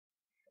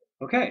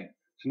Okay,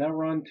 so now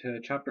we're on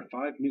to Chapter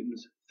 5,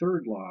 Newton's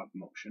third law of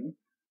motion.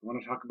 I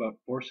want to talk about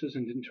forces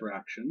and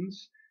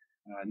interactions,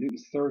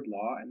 Newton's third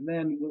law, and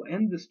then we'll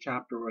end this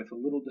chapter with a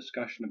little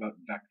discussion about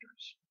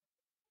vectors.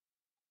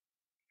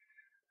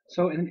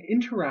 So an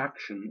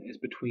interaction is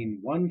between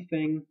one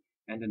thing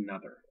and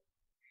another.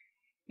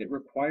 It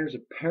requires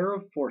a pair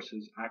of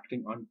forces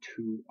acting on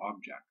two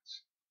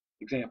objects.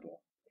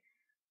 Example,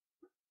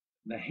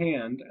 the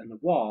hand and the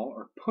wall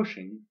are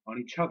pushing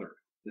on each other.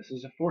 This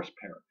is a force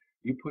pair.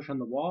 You push on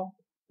the wall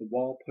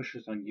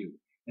pushes on you.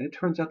 And it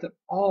turns out that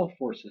all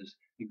forces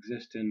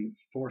exist in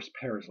force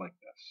pairs like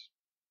this.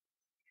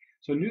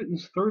 So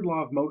Newton's third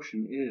law of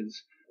motion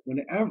is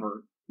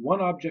whenever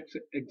one object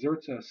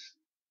exerts a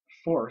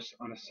force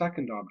on a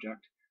second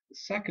object, the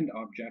second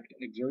object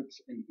exerts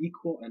an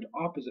equal and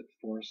opposite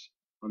force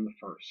on the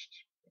first.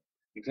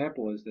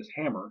 Example is this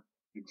hammer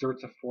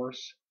exerts a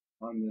force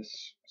on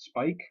this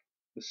spike.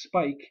 The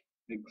spike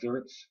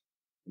exerts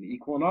an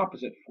equal and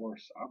opposite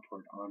force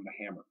upward on the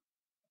hammer.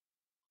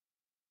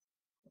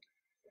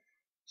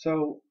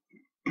 So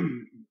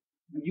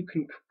you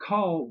can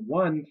call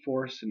one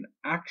force an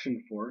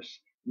action force,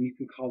 and you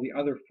can call the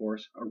other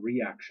force a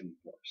reaction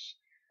force.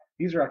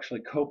 These are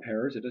actually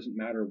co-pairs. It doesn't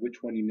matter which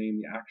one you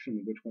name the action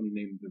and which one you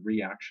name the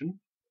reaction.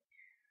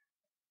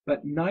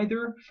 But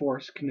neither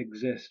force can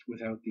exist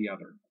without the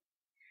other.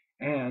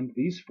 And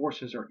these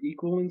forces are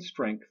equal in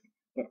strength,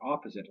 but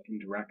opposite in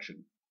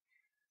direction.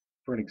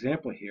 For an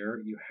example here,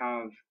 you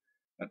have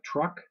a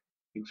truck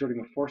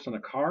exerting a force on a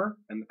car,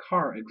 and the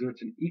car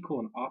exerts an equal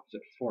and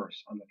opposite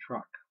force on the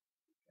truck.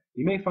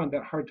 You may find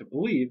that hard to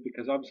believe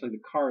because obviously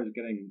the car is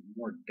getting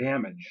more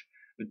damage,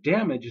 but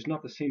damage is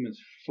not the same as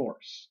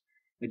force.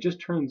 It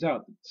just turns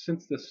out that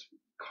since this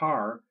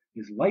car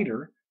is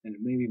lighter and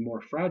maybe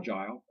more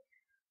fragile,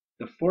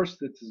 the force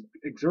that's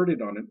exerted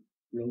on it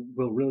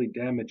will really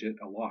damage it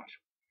a lot.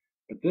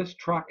 But this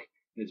truck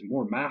is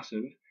more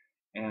massive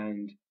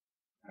and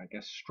I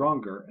guess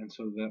stronger, and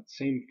so that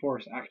same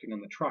force acting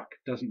on the truck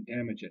doesn't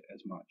damage it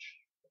as much.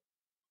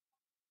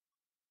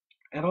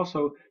 And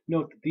also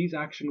note that these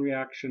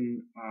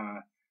action-reaction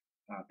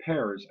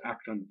pairs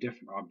act on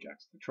different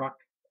objects. The truck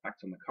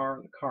acts on the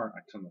car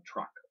acts on the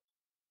truck.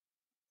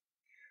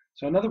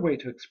 So another way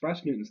to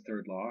express Newton's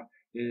third law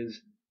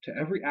is to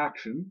every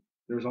action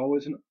there's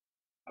always an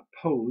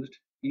opposed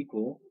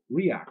equal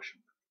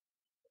reaction.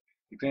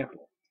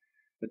 Example,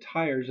 the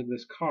tires of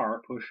this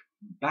car push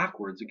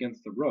backwards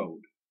against the road.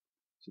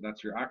 So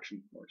that's your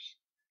action force.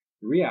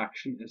 The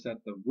reaction is that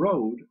the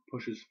road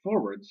pushes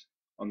forwards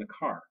on the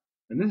car.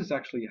 And this is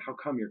actually how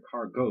come your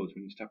car goes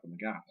when you step on the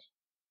gas.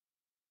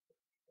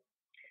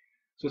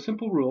 So a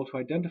simple rule to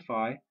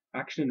identify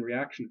action and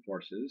reaction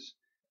forces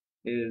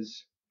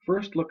is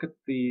first look at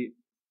the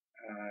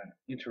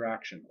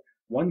interaction.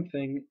 One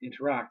thing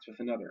interacts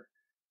with another.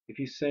 If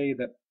you say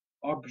that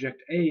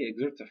object A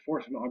exerts a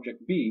force on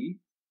object B,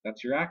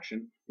 that's your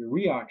action. Your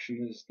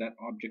reaction is that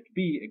object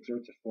B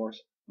exerts a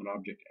force on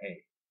object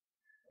A.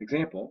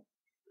 Example,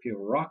 if you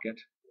have a rocket,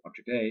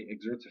 object A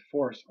exerts a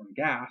force on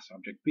gas,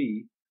 object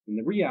B, then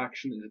the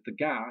reaction is that the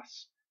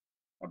gas,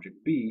 object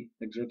B,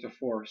 exerts a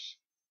force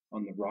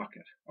on the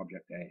rocket,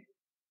 object A.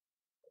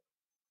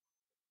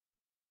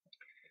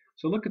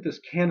 So look at this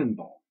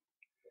cannonball.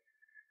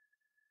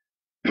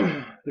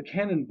 The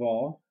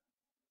cannonball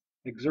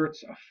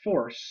exerts a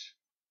force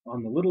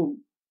on the little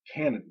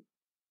cannon.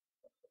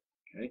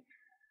 Okay?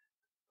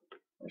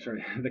 Or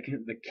sorry,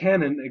 the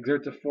cannon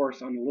exerts a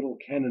force on the little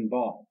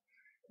cannonball,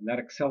 and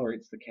that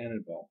accelerates the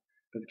cannonball.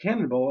 But the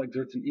cannonball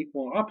exerts an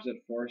equal and opposite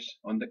force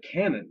on the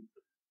cannon.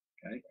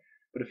 Okay?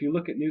 But if you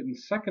look at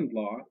Newton's second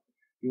law,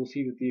 you will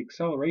see that the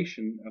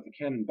acceleration of the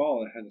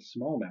cannonball that has a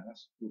small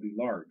mass will be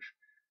large,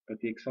 but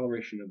the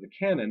acceleration of the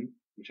cannon,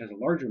 which has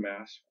a larger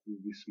mass,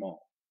 will be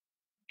small.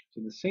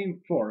 So the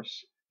same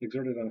force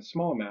exerted on a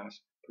small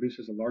mass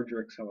produces a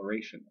larger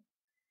acceleration.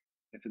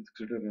 If it's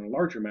exerted on a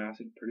larger mass,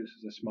 it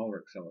produces a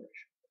smaller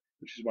acceleration,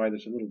 which is why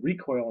there's a little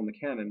recoil on the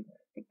cannon,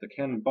 but the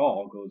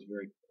cannonball goes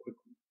very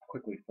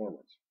quickly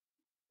forwards.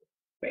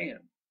 Bam!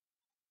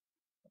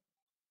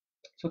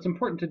 So it's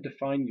important to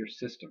define your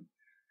system.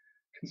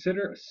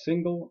 Consider a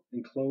single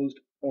enclosed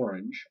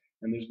orange,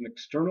 and there's an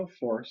external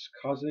force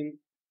causing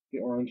the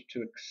orange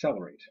to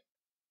accelerate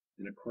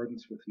in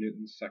accordance with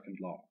Newton's second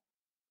law.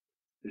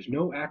 There's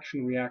no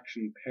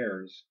action-reaction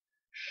pairs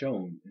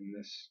shown in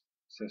this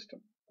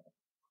system.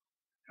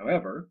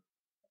 However,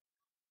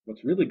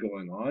 what's really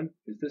going on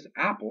is this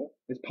apple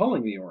is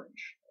pulling the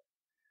orange.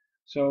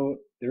 So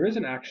there is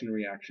an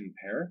action-reaction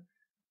pair.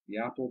 The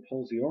apple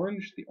pulls the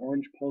orange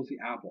pulls the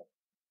apple.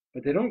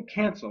 But they don't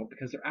cancel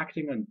because they're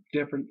acting on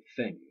different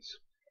things.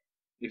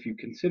 If you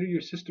consider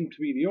your system to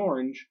be the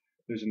orange,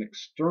 there's an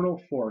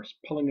external force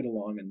pulling it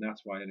along, and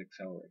that's why it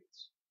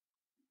accelerates.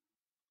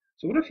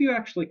 So what if you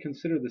actually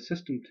consider the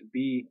system to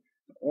be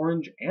the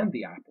orange and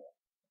the apple?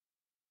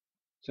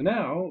 So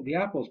now the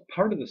apple is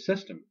part of the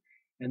system,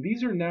 and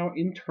these are now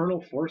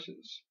internal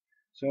forces.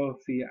 So if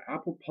the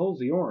apple pulls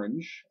the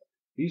orange,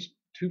 these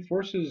two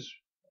forces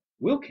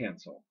will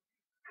cancel.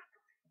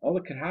 All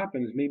that could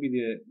happen is maybe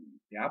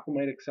The apple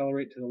might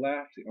accelerate to the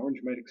left, the orange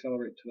might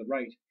accelerate to the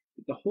right,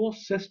 but the whole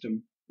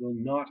system will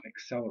not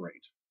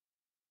accelerate.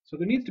 So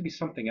there needs to be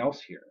something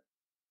else here.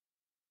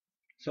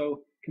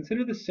 So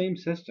consider the same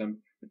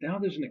system, but now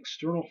there's an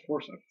external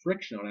force of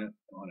friction on it.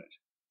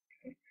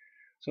 Okay?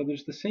 So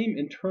there's the same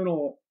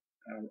internal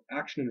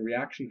action and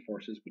reaction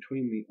forces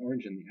between the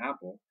orange and the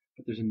apple,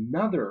 but there's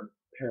another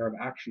pair of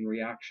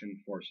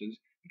action-reaction forces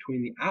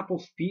between the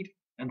apple's feet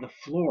and the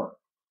floor.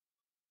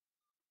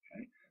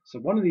 Okay? So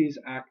one of these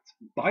acts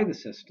by the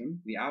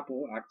system, the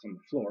apple acts on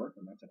the floor,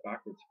 and that's a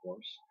backwards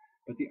force,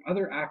 but the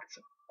other acts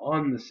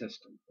on the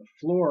system. The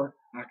floor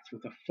acts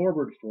with a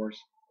forward force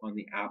on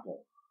the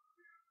apple.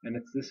 And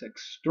it's this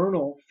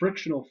external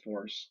frictional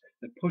force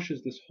that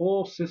pushes this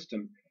whole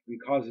system and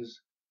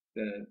causes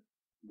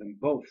them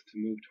both to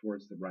move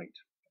towards the right.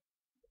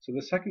 So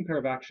the second pair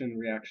of action and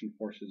reaction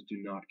forces do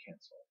not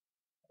cancel.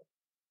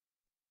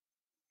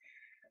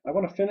 I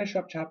want to finish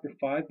up chapter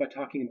 5 by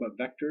talking about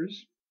vectors.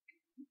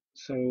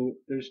 So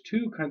there's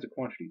two kinds of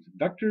quantities,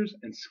 vectors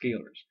and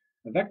scalars.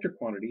 A vector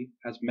quantity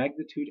has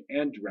magnitude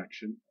and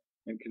direction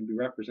and can be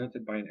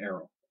represented by an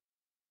arrow.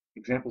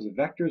 Examples of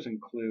vectors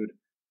include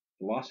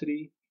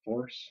velocity,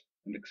 force,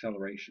 and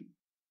acceleration.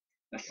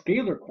 A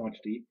scalar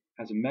quantity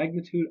has a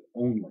magnitude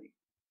only.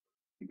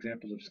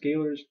 Examples of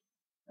scalars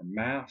are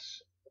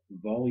mass,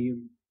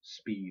 volume,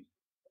 speed.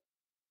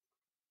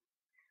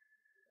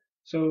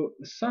 So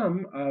the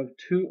sum of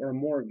two or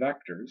more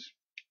vectors,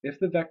 if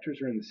the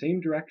vectors are in the same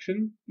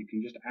direction, you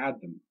can just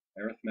add them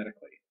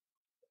arithmetically.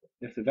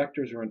 If the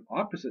vectors are in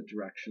opposite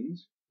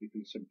directions, you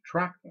can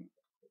subtract them.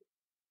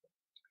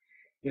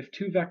 If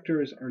two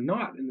vectors are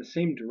not in the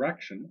same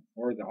direction,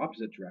 or the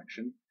opposite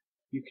direction,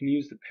 you can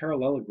use the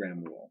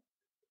parallelogram rule.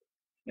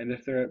 And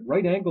if they're at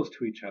right angles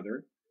to each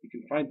other, you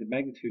can find the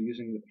magnitude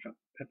using the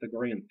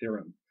Pythagorean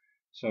theorem.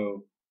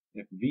 So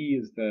if v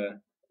is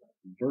the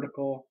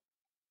vertical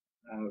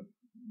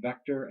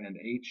vector and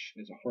h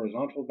is a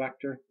horizontal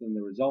vector, then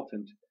the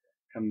resultant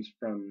comes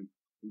from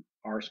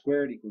r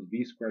squared equals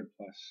v squared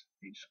plus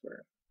h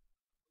squared.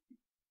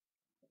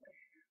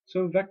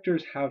 So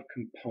vectors have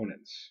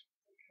components.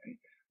 Okay?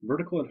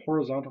 Vertical and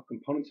horizontal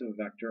components of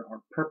a vector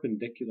are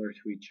perpendicular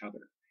to each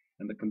other,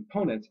 and the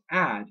components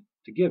add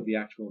to give the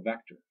actual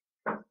vector.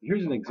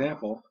 Here's an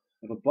example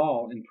of a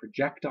ball in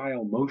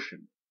projectile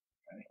motion.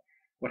 Okay?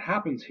 What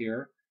happens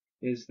here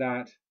is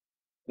that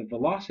the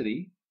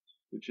velocity,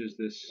 which is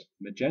this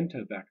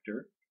magenta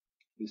vector,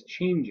 is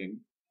changing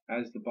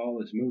as the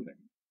ball is moving.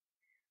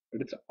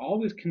 But it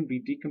always can be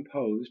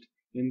decomposed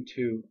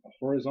into a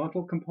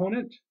horizontal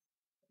component,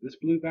 this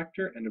blue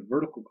vector, and a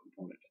vertical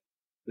component,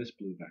 this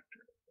blue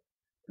vector.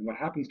 And what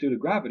happens due to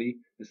gravity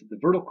is that the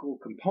vertical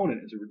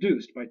component is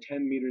reduced by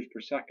 10 meters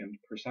per second,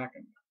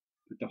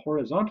 but the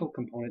horizontal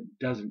component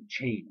doesn't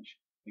change.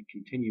 It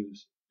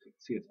continues. You can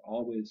see it's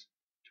always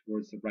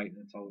towards the right,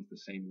 and it's always the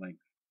same length.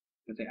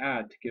 But they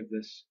add to give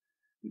this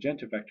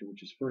magenta vector,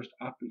 which is first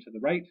up and to the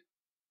right,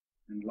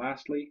 and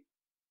lastly,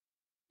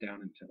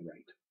 down and to the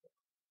right.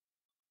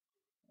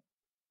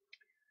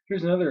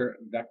 Here's another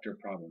vector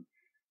problem.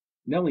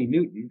 Nellie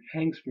Newton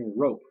hangs from a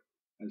rope,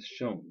 as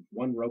shown,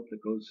 one rope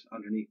that goes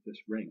underneath this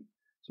ring.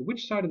 So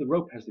which side of the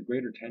rope has the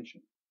greater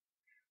tension?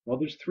 Well,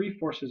 there's three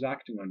forces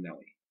acting on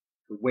Nellie.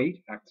 Her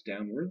weight acts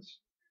downwards.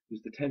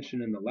 There's the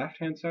tension in the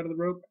left-hand side of the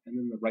rope and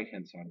then the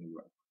right-hand side of the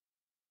rope.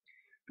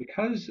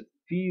 Because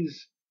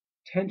these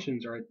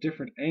tensions are at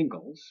different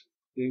angles,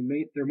 there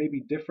may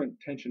be different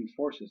tension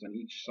forces on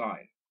each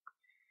side.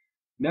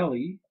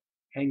 Nellie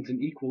hangs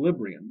in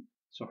equilibrium,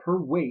 so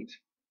her weight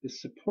is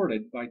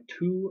supported by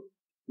two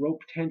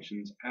rope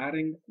tensions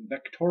adding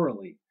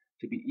vectorially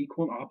to be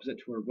equal and opposite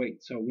to her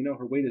weight. So we know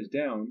her weight is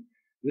down.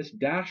 This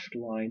dashed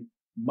line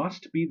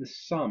must be the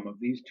sum of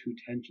these two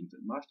tensions. It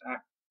must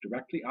act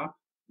directly up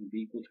and be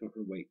equal to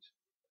her weight.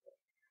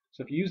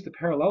 So if you use the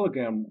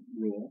parallelogram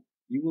rule,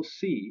 you will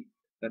see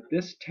that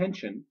this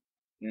tension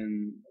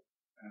in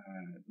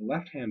the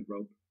left-hand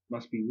rope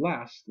must be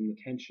less than the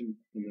tension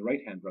in the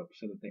right-hand rope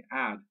so that they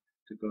add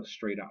to go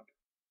straight up.